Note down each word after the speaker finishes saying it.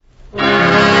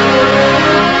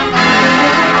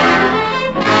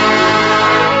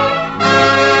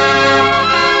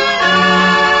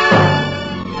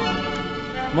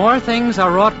things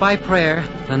are wrought by prayer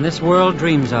than this world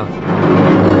dreams of.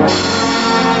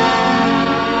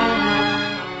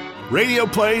 Radio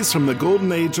plays from the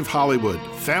golden age of Hollywood.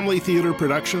 Family Theater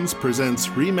Productions presents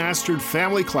remastered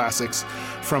family classics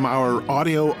from our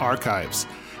audio archives.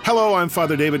 Hello, I'm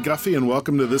Father David Guffey, and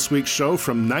welcome to this week's show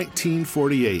from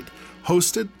 1948,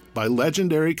 hosted by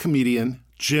legendary comedian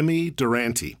Jimmy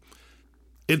Durante.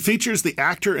 It features the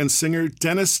actor and singer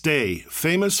Dennis Day,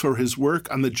 famous for his work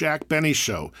on The Jack Benny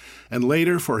Show, and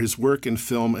later for his work in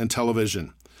film and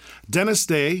television. Dennis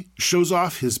Day shows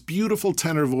off his beautiful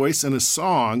tenor voice in a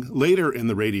song later in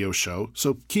the radio show,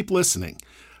 so keep listening.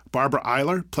 Barbara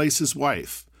Eiler plays his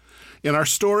wife. In our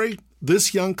story,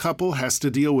 this young couple has to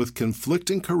deal with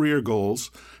conflicting career goals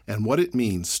and what it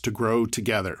means to grow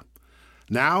together.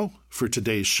 Now for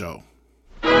today's show.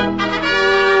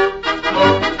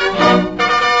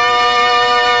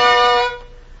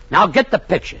 Now get the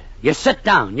picture. You sit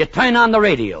down, you turn on the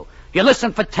radio, you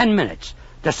listen for 10 minutes.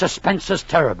 The suspense is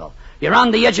terrible. You're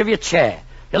on the edge of your chair.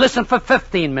 You listen for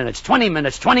 15 minutes, 20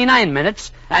 minutes, 29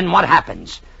 minutes, and what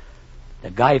happens?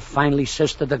 The guy finally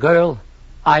says to the girl,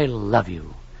 I love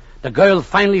you. The girl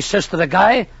finally says to the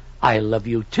guy, I love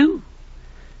you too.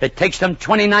 It takes them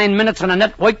 29 minutes on a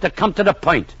network to come to the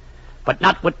point. But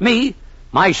not with me.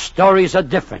 My stories are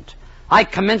different. I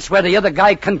commence where the other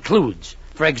guy concludes.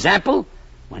 For example,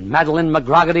 when Madeline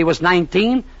McGroggerty was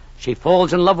 19, she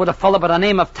falls in love with a fellow by the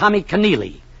name of Tommy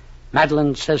Keneally.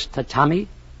 Madeline says to Tommy,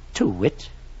 to wit,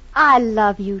 I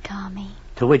love you, Tommy.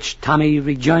 To which Tommy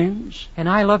rejoins, And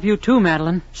I love you too,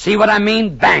 Madeline. see what I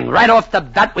mean? Bang, right off the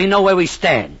bat we know where we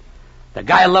stand. The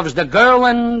guy loves the girl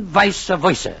and vice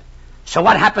versa. So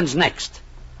what happens next?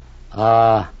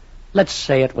 Let's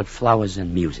say it with flowers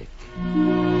and music.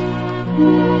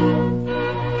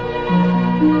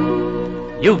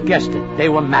 You guessed it, they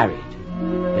were married.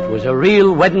 It was a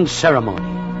real wedding ceremony.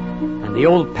 And the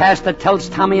old pastor tells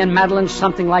Tommy and Madeline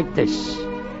something like this.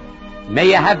 May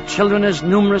you have children as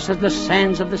numerous as the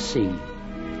sands of the sea.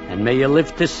 And may you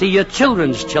live to see your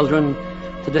children's children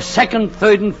to the second,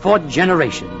 third, and fourth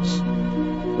generations.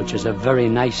 Which is a very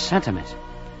nice sentiment.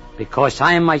 Because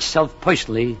I myself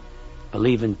personally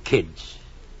believe in kids.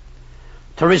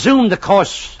 To resume the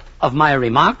course of my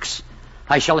remarks,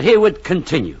 I shall herewith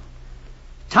continue.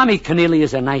 Tommy Keneally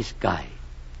is a nice guy.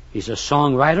 He's a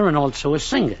songwriter and also a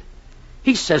singer.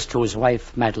 He says to his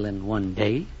wife, Madeline, one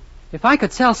day, If I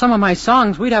could sell some of my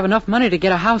songs, we'd have enough money to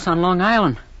get a house on Long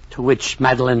Island. to which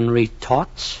Madeline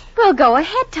retorts, Well, go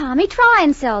ahead, Tommy. Try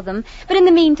and sell them. But in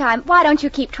the meantime, why don't you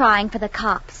keep trying for the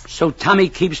cops? So Tommy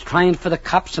keeps trying for the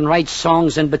cops and writes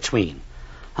songs in between.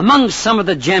 Among some of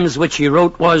the gems which he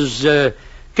wrote was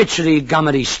Gitchery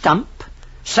Gommity Stump,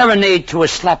 Serenade to a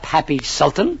Slap-Happy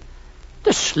Sultan,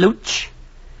 The Slooch,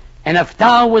 and If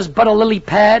Thou Was But a Lily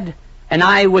Pad, and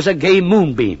I Was a Gay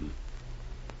Moonbeam.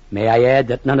 May I add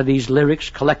that none of these lyrics,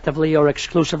 collectively or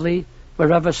exclusively,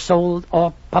 were ever sold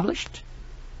or published?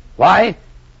 Why?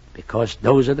 Because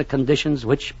those are the conditions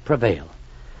which prevail.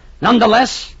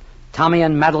 Nonetheless, Tommy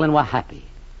and Madeline were happy.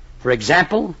 For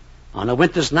example, on a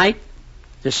winter's night,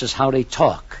 this is how they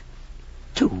talk.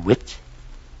 To wit,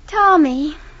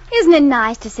 Tommy, isn't it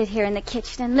nice to sit here in the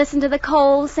kitchen and listen to the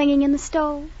coal singing in the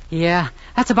stove? Yeah,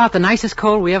 that's about the nicest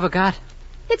coal we ever got.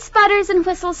 It sputters and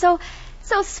whistles so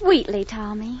sweetly,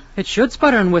 Tommy. It should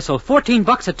sputter and whistle.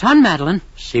 $14 a ton, Madeline.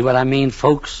 see what I mean,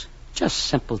 folks? Just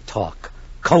simple talk.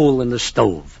 Coal in the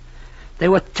stove. They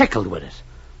were tickled with it.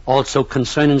 Also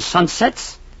concerning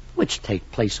sunsets, which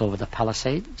take place over the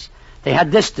Palisades, they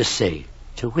had this to say,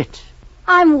 to wit,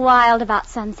 I'm wild about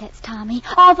sunsets, Tommy.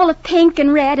 All full of pink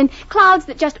and red and clouds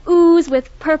that just ooze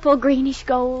with purple greenish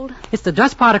gold. It's the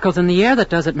dust particles in the air that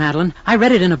does it, Madeline. I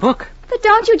read it in a book. But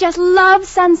don't you just love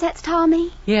sunsets,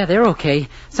 Tommy? Yeah, they're okay.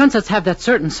 Sunsets have that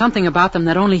certain something about them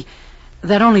that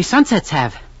only sunsets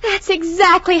have. That's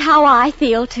exactly how I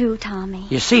feel, too, Tommy.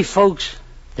 You see, folks,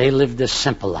 they lived a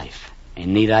simple life.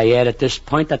 And need I add at this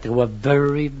point that they were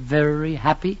very, very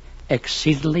happy,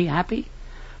 exceedingly happy?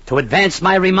 To advance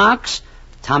my remarks,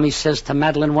 Tommy says to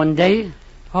Madeline one day,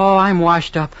 Oh, I'm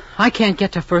washed up. I can't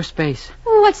get to first base.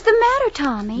 What's the matter,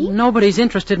 Tommy? Nobody's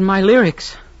interested in my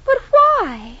lyrics. But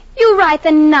why? You write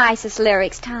the nicest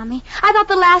lyrics, Tommy. I thought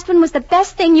the last one was the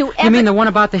best thing you ever... You mean the one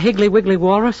about the Higgly Wiggly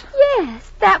Walrus?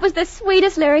 Yes, that was the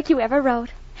sweetest lyric you ever wrote.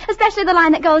 Especially the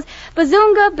line that goes,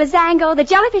 Bazunga, Bazango, the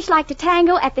jellyfish like to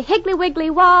tango at the Higgly Wiggly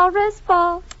Walrus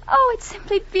Ball. Oh, it's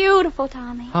simply beautiful,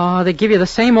 Tommy. Oh, they give you the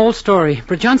same old story.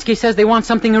 Brzezinski says they want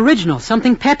something original,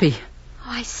 something peppy.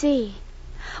 Oh, I see.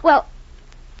 Well,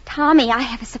 Tommy, I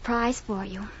have a surprise for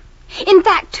you. In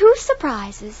fact, 2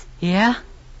 surprises. Yeah?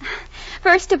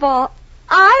 First of all,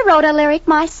 I wrote a lyric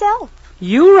myself.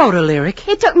 You wrote a lyric?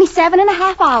 It took me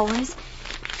 7.5 hours.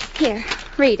 Here,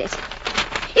 read it.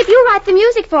 If you write the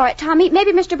music for it, Tommy,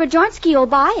 maybe Mr. Bajornsky will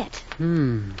buy it.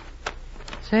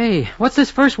 Say, what's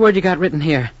this first word you got written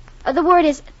here? The word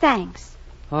is thanks.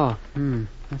 Oh,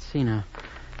 let's see now.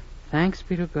 Thanks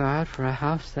be to God for a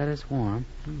house that is warm.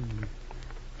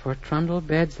 For trundle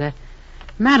beds that...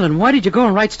 Madeline, why did you go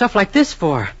and write stuff like this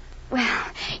for? Well,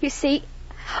 you see...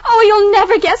 Oh, you'll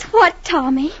never guess what,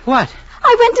 Tommy. What?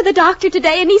 I went to the doctor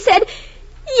today and he said,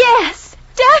 yes,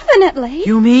 definitely.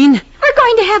 You mean? We're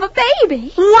going to have a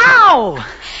baby. Wow! And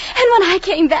when I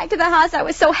came back to the house, I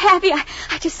was so happy.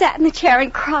 I just sat in the chair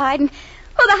and cried. And,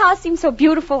 the house seemed so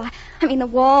beautiful. I mean, the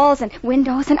walls and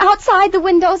windows and outside the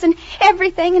windows and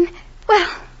everything. And, well,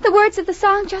 the words of the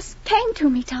song just came to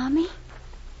me, Tommy.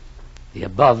 The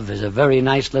above is a very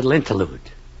nice little interlude.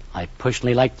 I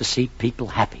personally like to see people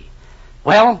happy.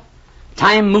 Well,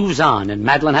 time moves on, and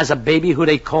Madeline has a baby who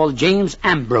they call James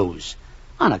Ambrose,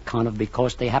 on account of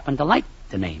because they happen to like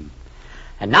the name.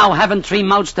 And now, having 3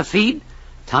 mouths to feed,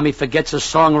 Tommy forgets his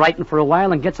songwriting for a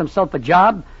while and gets himself a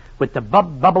job with the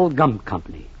Bubble Gum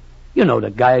Company. You know, the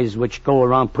guys which go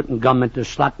around putting gum into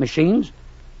slot machines?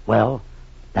 Well,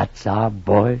 that's our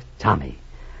boy Tommy.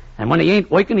 And when he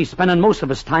ain't working, he's spending most of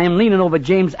his time leaning over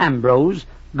James Ambrose,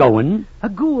 going...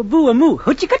 A-goo, a-boo, a-moo.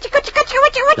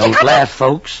 Don't laugh,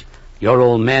 folks. Your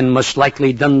old man must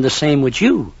likely done the same with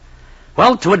you.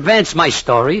 Well, to advance my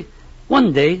story,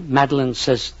 one day Madeline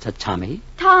says to Tommy...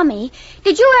 Tommy,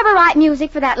 did you ever write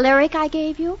music for that lyric I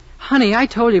gave you? Honey, I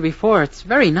told you before, it's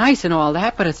very nice and all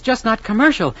that, but it's just not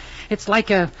commercial. It's like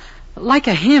a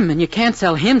hymn, and you can't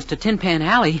sell hymns to Tin Pan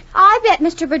Alley. I bet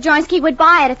Mr. Bajornsky would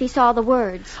buy it if he saw the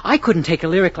words. I couldn't take a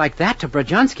lyric like that to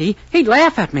Bajornsky. He'd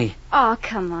laugh at me. Oh,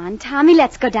 come on, Tommy,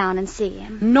 let's go down and see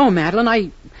him. No,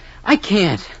 Madeline, I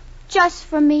can't. Just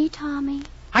for me, Tommy?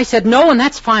 I said no, and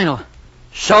that's final.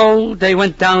 So they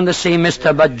went down to see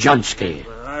Mr. Bajornsky.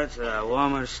 Hearts are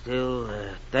warmer still.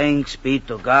 Thanks be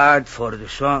to God for the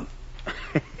song.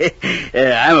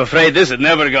 I'm afraid this would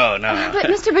never go, no. But,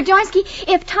 Mr. Bajornsky,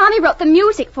 if Tommy wrote the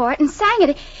music for it and sang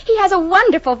it, he has a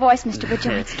wonderful voice, Mr.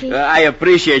 Bajornsky. I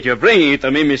appreciate your bringing it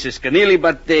to me, Mrs. Keneally,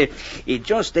 but it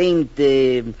just ain't...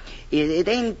 it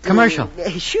ain't... Commercial.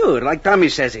 Sure, like Tommy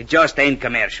says, it just ain't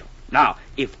commercial. Now,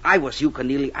 if I was you,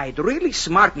 Keneally, I'd really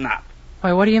smarten up.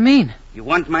 Why, what do you mean? You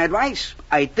want my advice?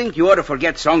 I think you ought to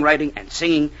forget songwriting and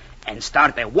singing and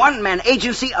start a one-man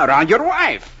agency around your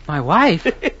wife. My wife?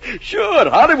 Sure,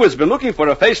 Hollywood's been looking for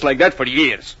a face like that for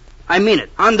years. I mean it,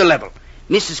 on the level.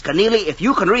 Mrs. Keneally, if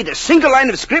you can read a single line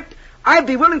of script, I'd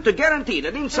be willing to guarantee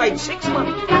that inside 6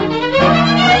 months...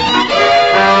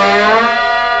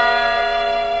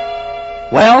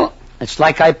 Well, it's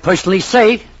like I personally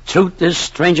say, truth is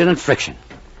stranger than friction.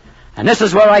 And this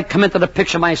is where I come into the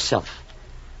picture myself.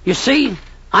 You see,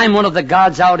 I'm one of the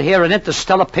gods out here at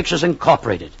Interstellar Pictures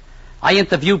Incorporated. I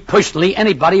interview personally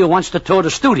anybody who wants to tour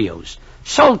the studios.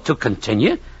 So, to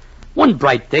continue, one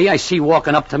bright day I see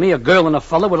walking up to me a girl and a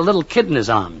fella with a little kid in his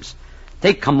arms.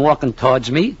 They come walking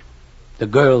towards me. The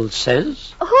girl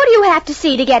says... Who do you have to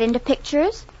see to get into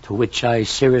pictures? To which I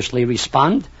seriously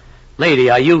respond, Lady,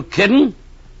 are you kidding?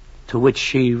 To which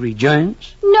she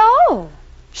rejoins... No.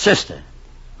 Sister,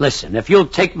 listen, if you'll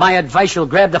take my advice, you'll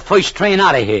grab the first train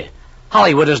out of here.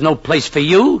 Hollywood is no place for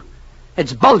you.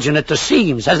 It's bulging at the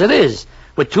seams, as it is,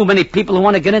 with too many people who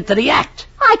want to get into the act.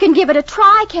 I can give it a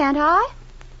try, can't I?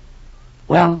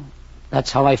 Well, that's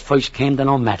how I first came to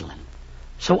know Madeline.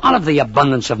 So out of the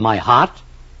abundance of my heart,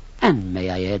 and may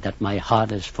I add that my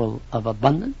heart is full of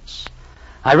abundance,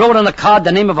 I wrote on a card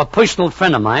the name of a personal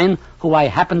friend of mine who I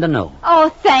happen to know. Oh,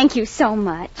 thank you so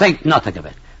much. Think nothing of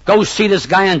it. Go see this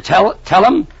guy and tell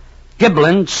him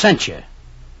Giblin sent you.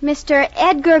 Mr.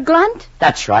 Edgar Glunt?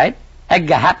 That's right.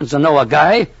 Edgar happens to know a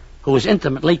guy who is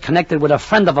intimately connected with a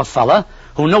friend of a fella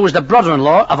who knows the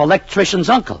brother-in-law of electrician's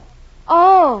uncle.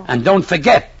 Oh. And don't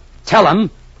forget, tell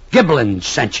him Giblin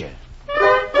sent you.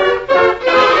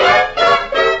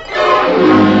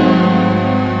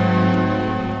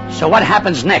 So what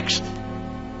happens next?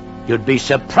 You'd be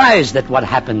surprised at what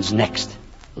happens next.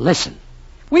 Listen.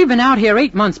 We've been out here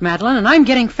 8 months, Madeline, and I'm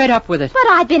getting fed up with it. But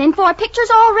I've been in 4 pictures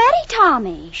already,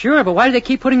 Tommy. Sure, but why do they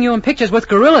keep putting you in pictures with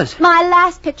gorillas? My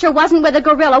last picture wasn't with a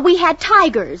gorilla. We had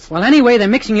tigers. Well, anyway, they're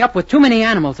mixing you up with too many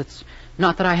animals. It's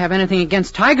not that I have anything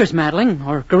against tigers, Madeline,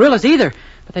 or gorillas either,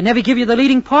 but they never give you the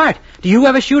leading part. Do you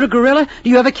ever shoot a gorilla? Do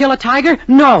you ever kill a tiger?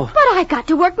 No. But I've got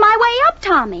to work my way up,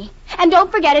 Tommy. And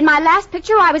don't forget, in my last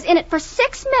picture, I was in it for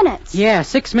 6 minutes. Yeah,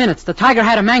 6 minutes. The tiger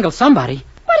had to mangle somebody.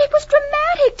 But it was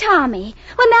dramatic, Tommy.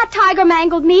 When that tiger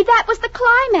mangled me, that was the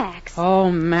climax.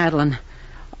 Oh, Madeline,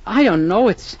 I don't know.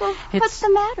 Well, what's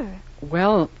the matter?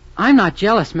 Well, I'm not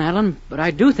jealous, Madeline, but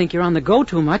I do think you're on the go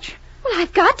too much. Well,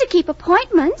 I've got to keep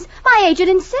appointments. My agent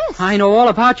insists. I know all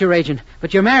about your agent,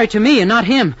 but you're married to me and not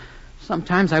him.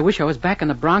 Sometimes I wish I was back in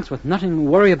the Bronx with nothing to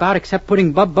worry about except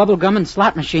putting bubble gum in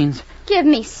slot machines. Give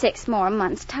me 6 more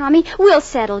months, Tommy. We'll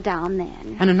settle down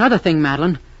then. And another thing,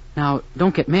 Madeline. Now,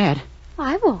 don't get mad.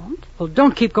 I won't. Well,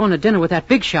 don't keep going to dinner with that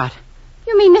big shot.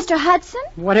 You mean Mr. Hudson?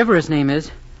 Whatever his name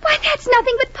is. Why, that's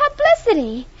nothing but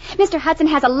publicity. Mr. Hudson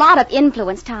has a lot of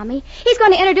influence, Tommy. He's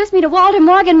going to introduce me to Walter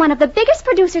Morgan, one of the biggest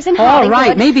producers in Hollywood. All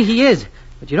right, maybe he is.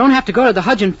 But you don't have to go to the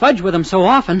Hudge and Fudge with him so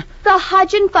often. The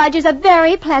Hudge and Fudge is a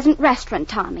very pleasant restaurant,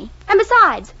 Tommy. And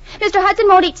besides, Mr. Hudson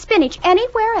won't eat spinach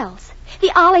anywhere else.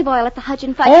 The olive oil at the Hudge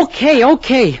and Fudge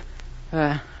Okay.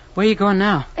 Where are you going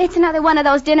now? It's another one of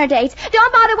those dinner dates.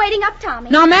 Don't bother waiting up, Tommy.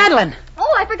 Now, Madeline!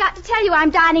 Oh, I forgot to tell you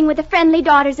I'm dining with the Friendly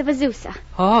Daughters of Azusa.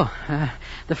 Oh,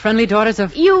 the Friendly Daughters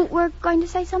of... You were going to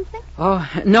say something? Oh,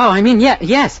 no, I mean,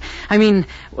 yes. I mean,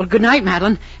 well, good night,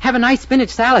 Madeline. Have a nice spinach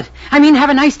salad. I mean, have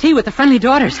a nice tea with the Friendly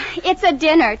Daughters. It's a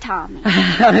dinner, Tommy.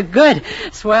 Good.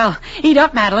 Swell. Eat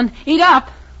up, Madeline. Eat up.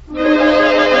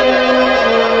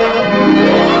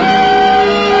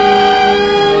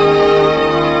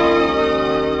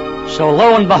 So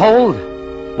lo and behold,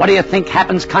 what do you think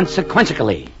happens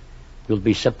consequentially? You'll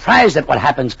be surprised at what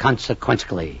happens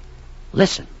consequentially.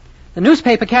 Listen. The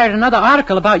newspaper carried another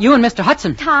article about you and Mr.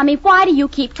 Hudson. Tommy, why do you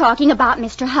keep talking about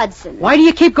Mr. Hudson? Why do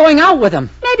you keep going out with him?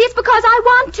 Maybe it's because I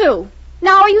want to.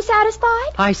 Now are you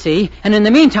satisfied? I see. And in the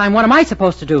meantime, what am I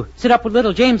supposed to do? Sit up with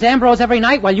little James Ambrose every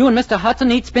night while you and Mr.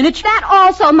 Hudson eat spinach? That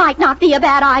also might not be a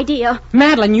bad idea.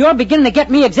 Madeline, you're beginning to get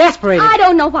me exasperated. I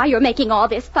don't know why you're making all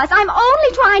this fuss. I'm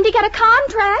only trying to get a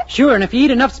contract. Sure, and if you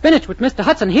eat enough spinach with Mr.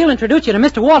 Hudson, he'll introduce you to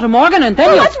Mr. Walter Morgan, and then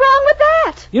Well, what's wrong with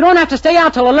that? You don't have to stay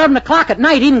out till 11 o'clock at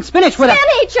night eating spinach with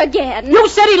Spinach again. You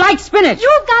said he liked spinach.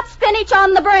 You've got spinach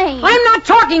on the brain. I'm not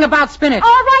talking about spinach. All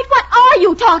right, what are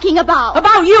you talking about?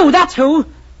 About you, that's who.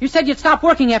 You said you'd stop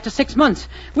working after 6 months.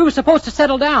 We were supposed to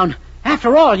settle down.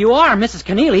 After all, you are Mrs.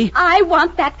 Keneally. I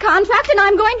want that contract, and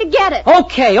I'm going to get it.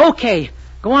 Okay.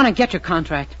 Go on and get your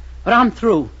contract. But I'm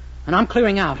through, and I'm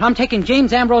clearing out. I'm taking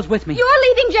James Ambrose with me. You're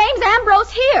leaving James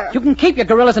Ambrose here. You can keep your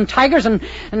gorillas and tigers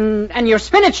and your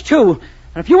spinach, too.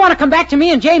 And if you want to come back to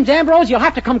me and James Ambrose, you'll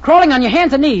have to come crawling on your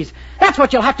hands and knees. That's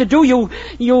what you'll have to do,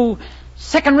 you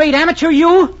second-rate amateur,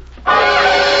 you.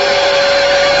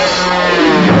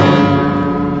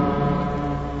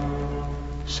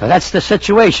 So that's the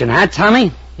situation, huh,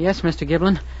 Tommy? Yes, Mr.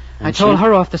 Giblin. And I told she-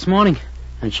 her off this morning.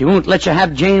 And she won't let you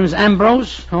have James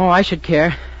Ambrose? Oh, I should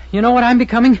care. You know what I'm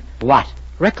becoming? What?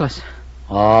 Reckless.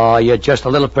 Oh, you're just a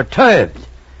little perturbed.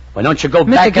 Why don't you go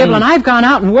Mr. back Giblin, and... I've gone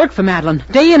out and worked for Madeline,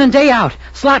 day in and day out.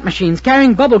 Slot machines,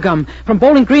 carrying bubble gum from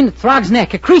Bowling Green to Throg's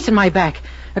Neck, a crease in my back,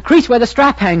 a crease where the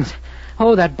strap hangs.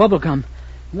 Oh, that bubble gum.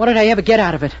 What did I ever get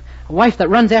out of it? A wife that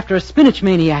runs after a spinach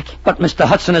maniac. But Mr.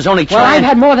 Hudson is only Well, trying... I've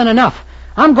had more than enough.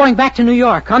 I'm going back to New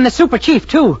York. I'm the super chief,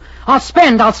 too. I'll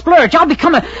spend, I'll splurge, I'll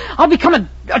become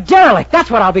a derelict.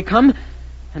 That's what I'll become.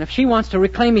 And if she wants to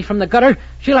reclaim me from the gutter,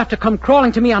 she'll have to come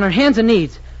crawling to me on her hands and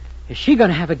knees. Is she going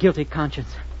to have a guilty conscience?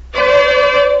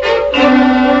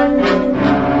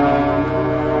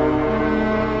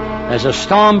 There's a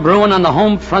storm brewing on the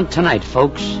home front tonight,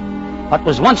 folks. What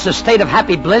was once a state of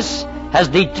happy bliss has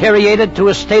deteriorated to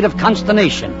a state of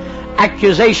consternation,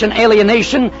 accusation,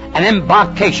 alienation, and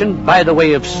embarkation by the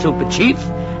way of super chief,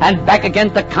 and back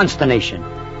again to consternation.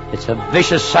 It's a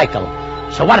vicious cycle.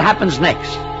 So what happens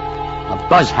next? A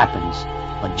buzz happens,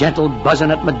 a gentle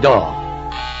buzzing at my door.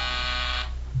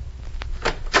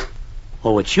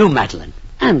 Oh, it's you, Madeline.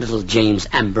 And little James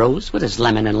Ambrose with his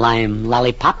lemon and lime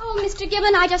lollipop. Oh, Mr.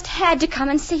 Gibbon, I just had to come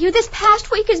and see you. This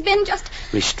past week has been just...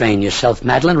 Restrain yourself,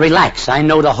 Madeline. Relax. I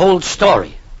know the whole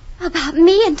story. About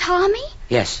me and Tommy?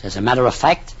 Yes, as a matter of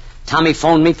fact, Tommy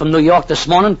phoned me from New York this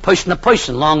morning, person to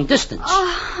person, long distance.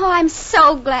 Oh, I'm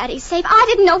so glad he's safe. I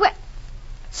didn't know where...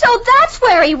 So that's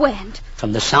where he went.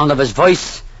 From the sound of his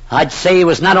voice, I'd say he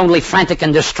was not only frantic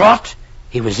and distraught,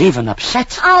 he was even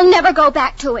upset. I'll never go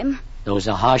back to him. Those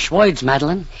are harsh words,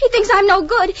 Madeline. He thinks I'm no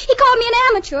good. He called me an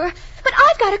amateur. But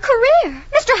I've got a career.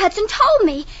 Mr. Hudson told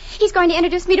me. He's going to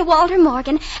introduce me to Walter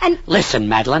Morgan, and... Listen,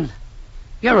 Madeline.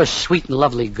 You're a sweet and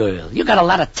lovely girl. You got a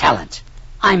lot of talent.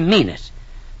 I mean it.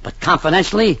 But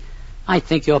confidentially, I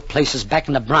think your place is back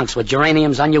in the Bronx with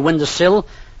geraniums on your windowsill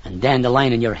and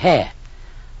dandelion in your hair.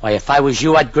 Why, if I was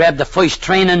you, I'd grab the first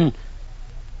train and...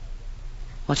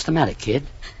 What's the matter, kid?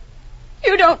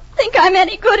 You don't think I'm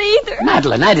any good either.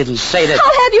 Madeline, I didn't say that...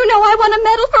 I'll have you know I won a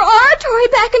medal for oratory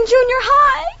back in junior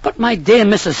high. But my dear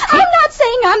Mrs. T... I'm not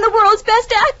saying I'm the world's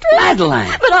best actress.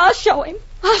 Madeline! But I'll show him.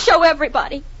 I'll show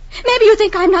everybody. Maybe you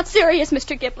think I'm not serious,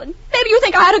 Mr. Giblin. Maybe you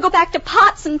think I ought to go back to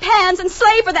pots and pans and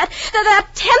slave for that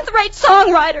 10th-rate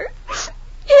songwriter.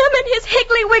 Him and his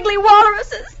higgly-wiggly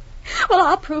walruses. Well,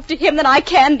 I'll prove to him that I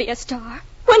can be a star.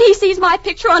 When he sees my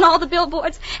picture on all the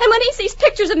billboards, and when he sees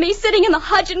pictures of me sitting in the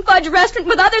Hudge and Fudge restaurant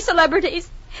with other celebrities,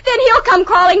 then he'll come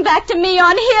crawling back to me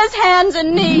on his hands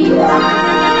and knees.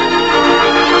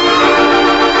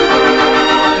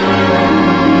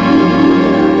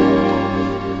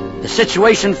 The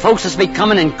situation, folks, is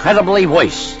becoming incredibly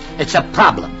worse. It's a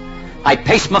problem. I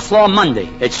paced my floor Monday.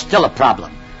 It's still a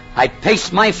problem. I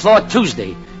paced my floor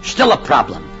Tuesday. Still a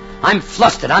problem. I'm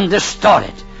flustered. I'm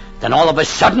distorted. Then all of a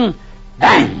sudden,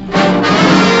 bang!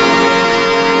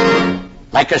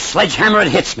 Like a sledgehammer, it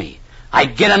hits me. I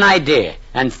get an idea.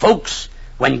 And, folks,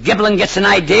 when Giblin gets an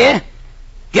idea,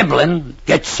 Giblin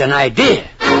gets an idea.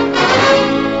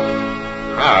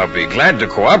 I'll be glad to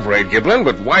cooperate, Giblin,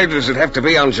 but why does it have to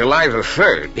be on July the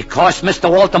 3rd? Because, Mr.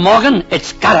 Walter Morgan,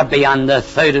 it's gotta be on the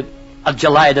 3rd of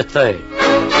July the 3rd.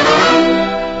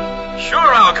 Sure,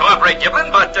 I'll cooperate,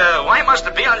 Giblin, but why must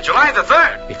it be on July the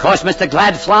 3rd? Because, Mr.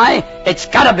 Gladfly, it's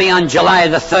gotta be on July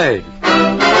the 3rd.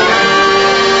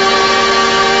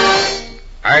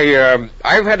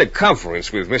 I've had a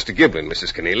conference with Mr. Giblin,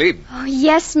 Mrs. Keneally. Oh,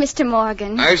 yes, Mr.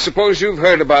 Morgan. I suppose you've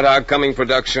heard about our coming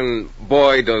production,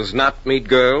 Boy Does Not Meet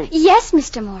Girl? Yes,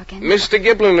 Mr. Morgan. Mr.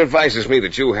 Giblin advises me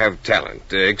that you have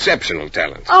talent, exceptional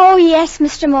talent. Oh, yes,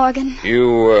 Mr. Morgan.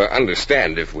 You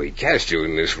understand if we cast you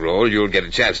in this role, you'll get a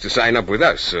chance to sign up with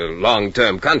us, a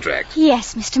long-term contract.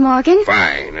 Yes, Mr. Morgan.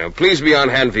 Fine. Now, please be on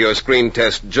hand for your screen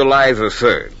test July the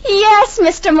 3rd. Yes,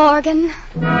 Mr. Morgan.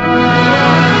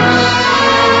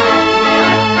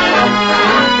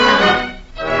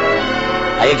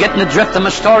 Are you getting the drift of my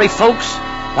story, folks?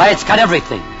 Why, it's got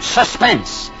everything.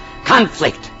 Suspense,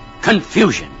 conflict,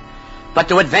 confusion. But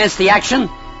to advance the action,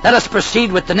 let us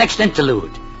proceed with the next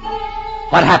interlude.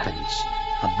 What happens?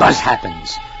 A buzz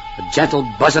happens. A gentle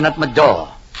buzzing at my door.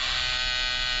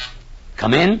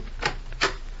 Come in.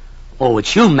 Oh,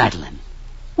 it's you, Madeline.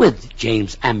 With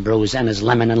James Ambrose and his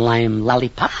lemon and lime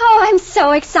lollipop. Oh, I'm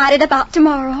so excited about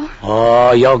tomorrow.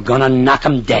 Oh, you're gonna knock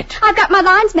 'em dead. I've got my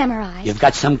lines memorized. You've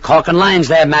got some corking lines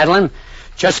there, Madeline.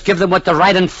 Just give them with the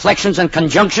right inflections and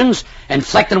conjunctions,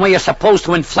 inflecting where you're supposed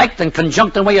to inflect and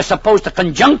conjuncting where you're supposed to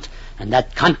conjunct, and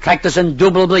that contract is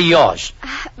indubitably yours.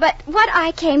 But what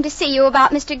I came to see you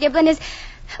about, Mr. Giblin, is,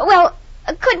 well,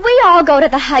 could we all go to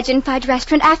the Hudge and Fudge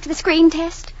restaurant after the screen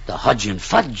test? The Hudge and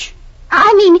Fudge?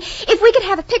 I mean, if we could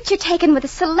have a picture taken with the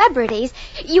celebrities,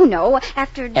 you know,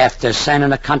 after... After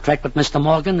signing a contract with Mr.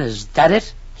 Morgan, is that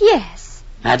it? Yes.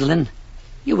 Madeline,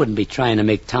 you wouldn't be trying to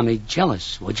make Tommy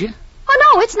jealous, would you?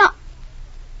 Oh, no, it's not...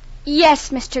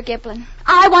 Yes, Mr. Giblin.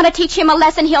 I want to teach him a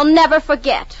lesson he'll never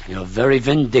forget. You're very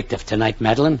vindictive tonight,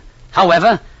 Madeline.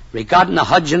 However, regarding the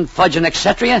Hudge and Fudge and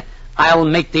etc., I'll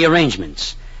make the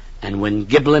arrangements. And when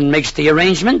Giblin makes the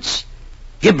arrangements,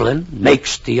 Giblin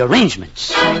makes the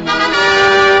arrangements.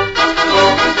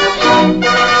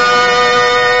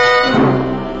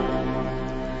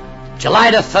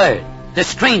 July the 3rd, the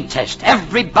screen test.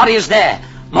 Everybody is there.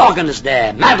 Morgan is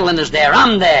there. Madeline is there.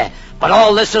 I'm there. But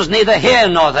all this is neither here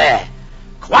nor there.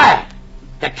 Quiet.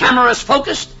 The camera is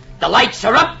focused. The lights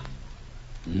are up.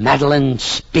 Madeline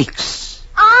speaks.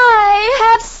 I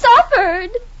have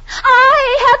suffered.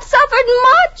 I have suffered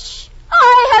much.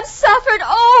 I have suffered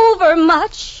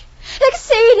overmuch.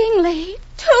 Exceedingly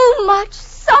too much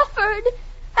suffered.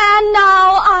 And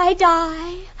now I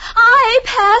die. I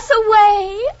pass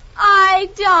away. I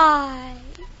die.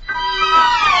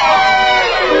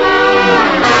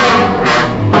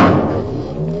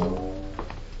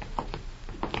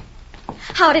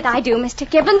 How did I do, Mr.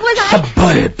 Giblin? Was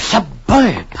I...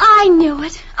 Superb. I knew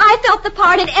it. I felt the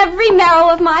part in every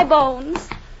marrow of my bones.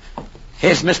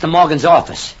 Here's Mr. Morgan's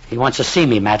office. He wants to see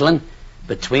me, Madeline.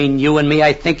 Between you and me,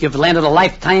 I think you've landed a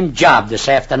lifetime job this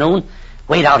afternoon.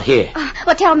 Wait out here.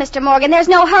 Well, tell Mr. Morgan there's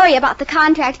no hurry about the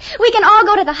contract. We can all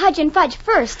go to the Hudge and Fudge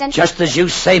first and... Just as you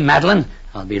say, Madeline.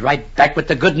 I'll be right back with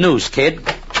the good news, kid.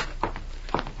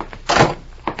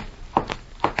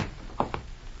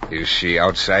 Is she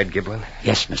outside, Giblin?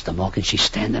 Yes, Mr. Morgan. She's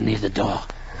standing near the door.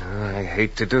 I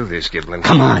hate to do this, Giblin.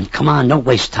 Come on. Don't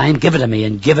waste time. Give it to me,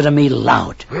 and give it to me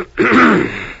loud.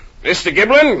 Mr.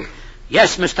 Giblin?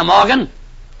 Yes, Mr. Morgan.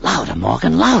 Louder,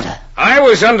 Morgan, louder. I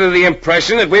was under the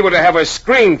impression that we were to have a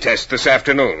screen test this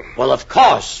afternoon. Well, of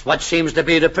course. What seems to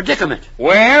be the predicament?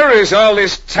 Where is all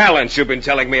this talent you've been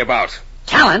telling me about?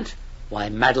 Talent? Why,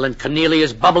 Madeline Keneally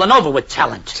is bubbling over with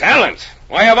talent. Talent?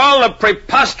 Why, of all the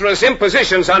preposterous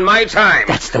impositions on my time.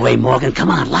 That's the way, Morgan.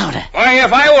 Come on, louder. Why,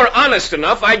 if I were honest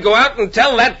enough, I'd go out and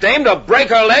tell that dame to break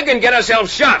her leg and get herself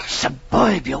shot.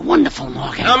 Suburb, you're wonderful,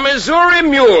 Morgan. A Missouri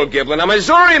mule, Giblin. A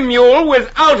Missouri mule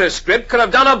without a script could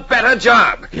have done a better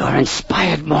job. You're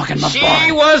inspired, Morgan, my boy.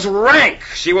 She was rank.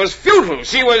 She was futile.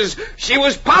 She was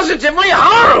positively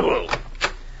horrible.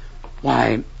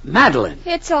 Why, Madeline.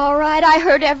 It's all right. I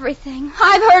heard everything.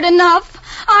 I've heard enough.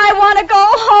 I want to go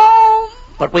home.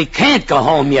 But we can't go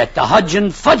home yet. The Hudge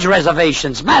and Fudge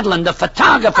reservations. Madeline, the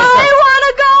photographer. I want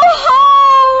to go home.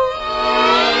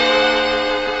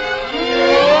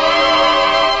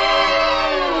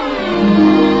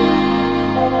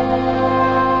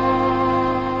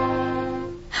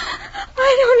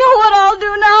 I don't know what I'll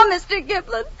do now, Mr.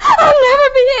 Giblin. I'll never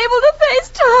be able to face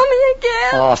Tommy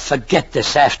again. Oh, forget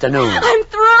this afternoon. I'm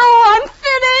through. I'm finished.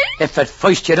 If at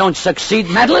first you don't succeed,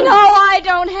 Madeline... No, I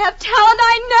don't have talent.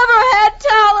 I never had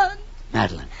talent.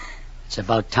 Madeline, it's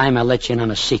about time I let you in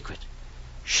on a secret.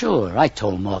 Sure, I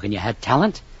told Morgan you had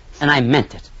talent, and I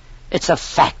meant it. It's a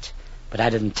fact, but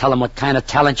I didn't tell him what kind of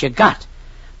talent you got.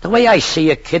 The way I see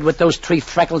you, kid, with those 3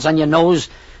 freckles on your nose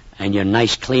and your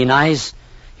nice clean eyes,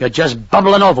 you're just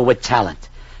bubbling over with talent.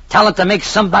 Talent to make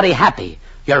somebody happy.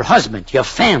 Your husband, your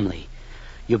family.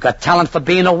 You got talent for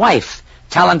being a wife.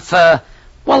 Talent for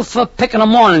picking a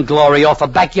morning glory off a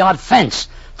backyard fence.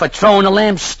 For throwing a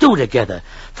lamb stew together.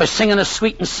 For singing a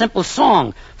sweet and simple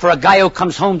song. For a guy who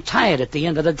comes home tired at the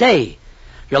end of the day.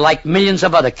 You're like millions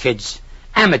of other kids.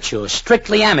 Amateurs,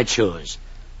 strictly amateurs.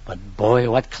 But boy,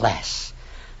 what class.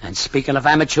 And speaking of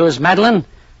amateurs, Madeline,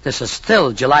 this is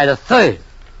still July the 3rd.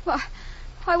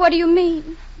 Why, what do you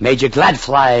mean? Major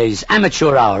Gladfly's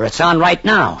Amateur Hour. It's on right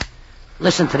now.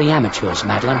 Listen to the amateurs,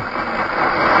 Madeline. All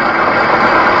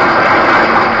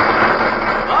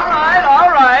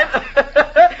right.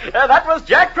 That was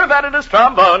Jack Preventatus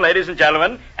trombone, ladies and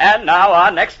gentlemen. And now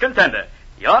our next contender.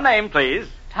 Your name, please.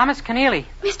 Thomas Keneally.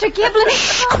 Mr. Giblin.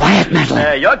 Shh, quiet,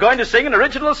 Madeline. You're going to sing an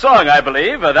original song, I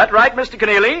believe. That right, Mr.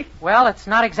 Keneally? Well, it's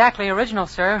not exactly original,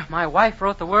 sir. My wife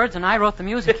wrote the words and I wrote the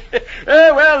music.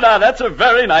 Well, now, that's a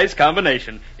very nice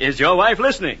combination. Is your wife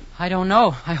listening? I don't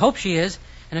know. I hope she is.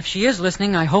 And if she is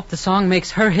listening, I hope the song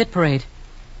makes her hit parade.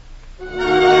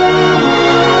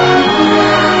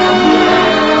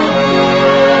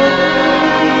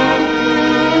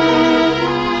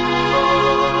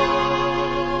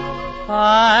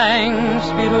 Thanks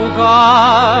be to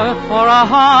God for a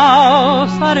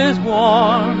house that is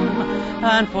warm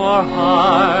and for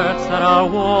hearts that are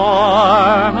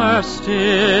warmer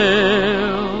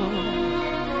still.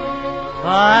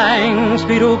 Thanks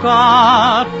be to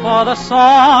God for the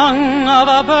song of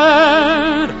a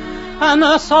bird and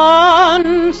the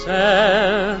sunset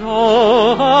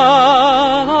over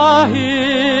the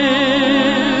hill.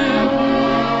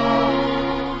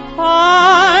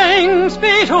 Thanks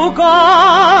be to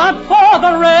God for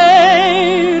the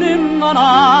rain in the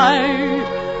night,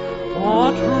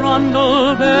 for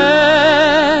trundle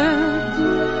beds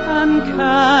and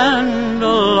candlelight.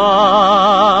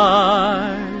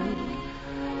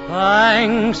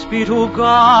 Thanks be to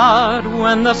God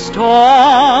when the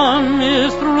storm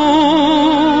is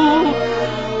through.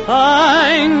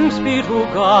 Thanks be to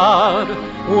God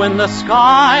when the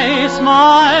sky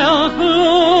smiles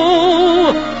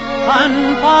blue.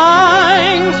 And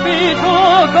thanks be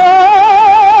to God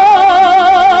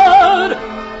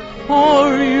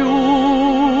for you,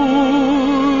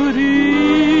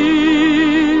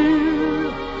 dear.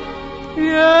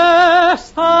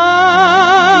 Yes, thanks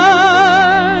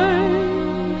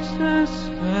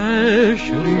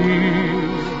especially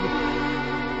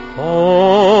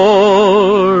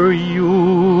for you.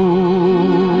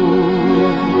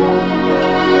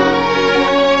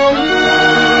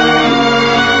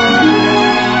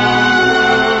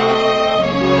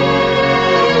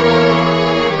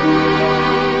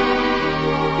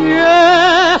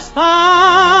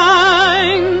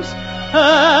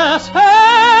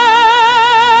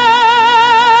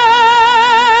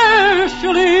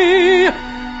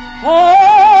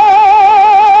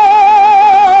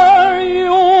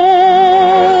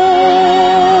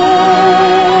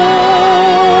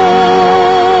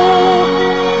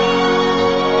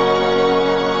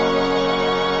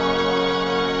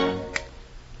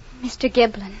 Mr.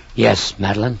 Giblin. Yes,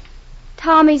 Madeline?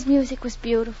 Tommy's music was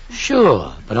beautiful.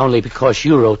 Sure, but only because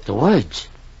you wrote the words.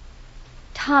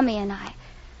 Tommy and I,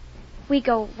 we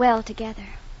go well together,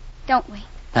 don't we?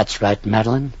 That's right,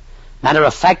 Madeline. Matter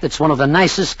of fact, it's one of the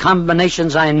nicest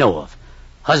combinations I know of.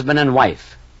 Husband and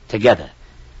wife, together.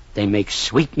 They make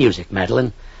sweet music,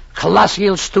 Madeline.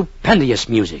 Colossal, stupendous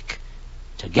music.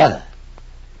 Together.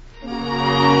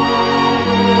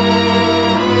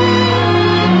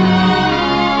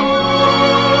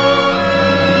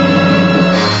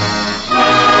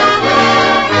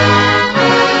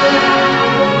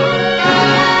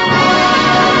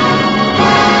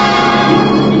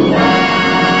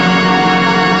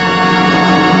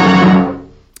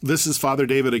 This is Father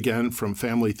David again from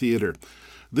Family Theater.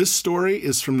 This story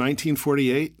is from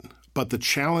 1948, but the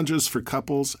challenges for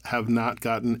couples have not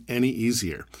gotten any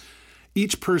easier.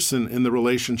 Each person in the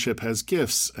relationship has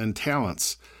gifts and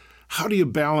talents. How do you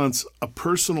balance a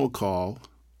personal call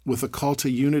with a call to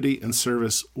unity and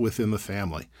service within the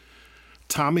family?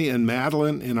 Tommy and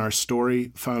Madeline in our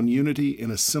story found unity in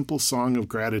a simple song of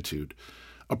gratitude.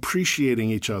 Appreciating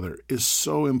each other is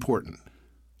so important.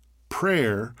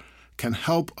 Prayer can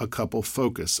help a couple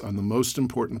focus on the most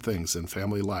important things in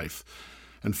family life,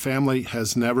 and family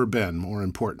has never been more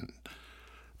important.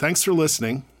 Thanks for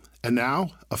listening, and now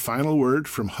a final word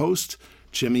from host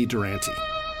Jimmy Durante.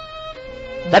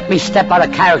 Let me step out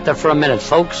of character for a minute,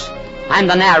 folks. I'm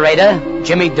the narrator,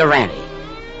 Jimmy Durante.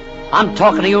 I'm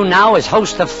talking to you now as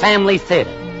host of Family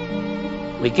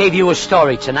Theater. We gave you a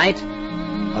story tonight,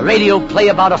 a radio play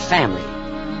about a family.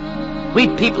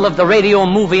 We people of the radio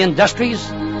and movie industries,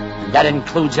 and that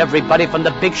includes everybody from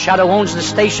the big shot who owns the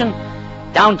station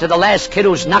down to the last kid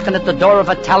who's knocking at the door of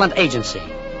a talent agency.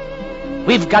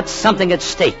 We've got something at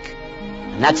stake,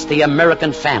 and that's the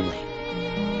American family.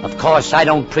 Of course, I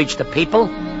don't preach to people.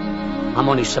 I'm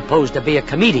only supposed to be a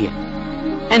comedian.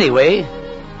 Anyway,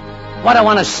 what I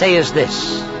want to say is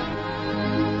this.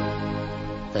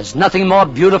 There's nothing more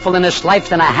beautiful in this life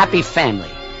than a happy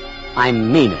family. I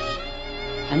mean it.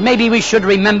 And maybe we should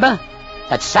remember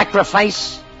that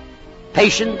sacrifice,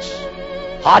 patience,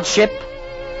 hardship,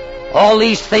 all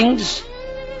these things,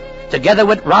 together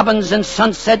with robins and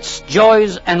sunsets,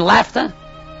 joys and laughter,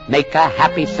 make a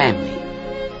happy family.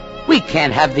 We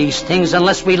can't have these things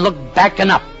unless we look back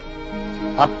and up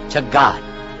to God.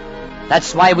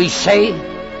 That's why we say,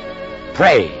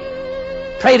 pray.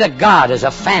 Pray to God as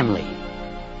a family.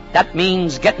 That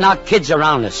means getting our kids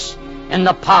around us, in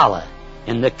the parlor,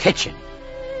 in the kitchen.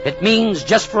 It means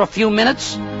just for a few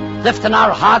minutes, lifting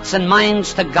our hearts and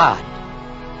minds to God.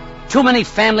 Too many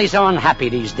families are unhappy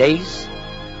these days.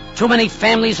 Too many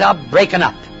families are breaking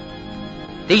up.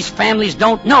 These families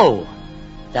don't know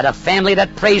that a family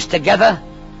that prays together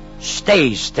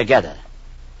stays together.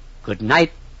 Good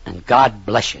night, and God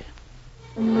bless you.